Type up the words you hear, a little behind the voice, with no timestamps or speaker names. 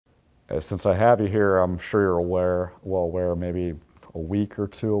Since I have you here, I'm sure you're well aware, maybe a week or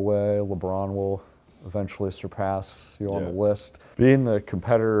two away, LeBron will eventually surpass you on the Yeah. list. Being the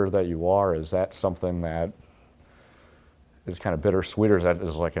competitor that you are, is that something that is kind of bittersweet, or is that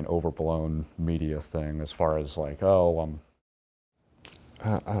is like an overblown media thing as far as like, oh,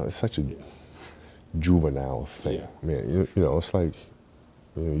 It's such a juvenile thing. Yeah. Man, you know, it's like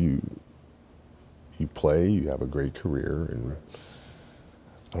you play, you have a great career, and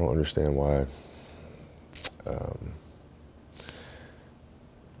I don't understand why.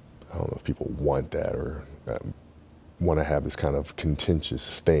 I don't know if people want that or want to have this kind of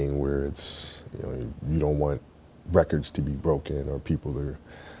contentious thing where it's, you know, you don't want records to be broken or people to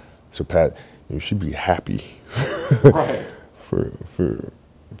surpass. You should be happy right, for for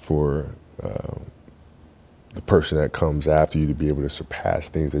for the person that comes after you to be able to surpass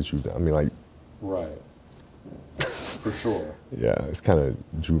things that you've done. I mean, like, right, for sure. yeah, it's kind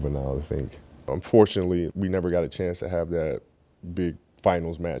of juvenile to think. Unfortunately, we never got a chance to have that big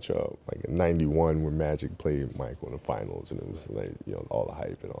finals matchup, like in '91 when Magic played Michael in the finals, and it was like, you know, all the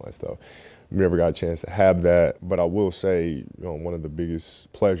hype and all that stuff. We never got a chance to have that, but I will say, you know, one of the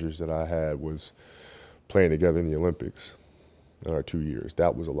biggest pleasures that I had was playing together in the Olympics in our 2 years.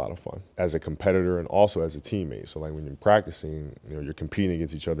 That was a lot of fun as a competitor and also as a teammate. So like when you're practicing, you know, you're competing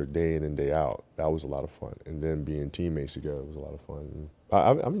against each other day in and day out. That was a lot of fun. And then being teammates together was a lot of fun.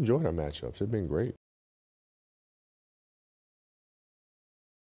 I'm enjoying our matchups. They've been great.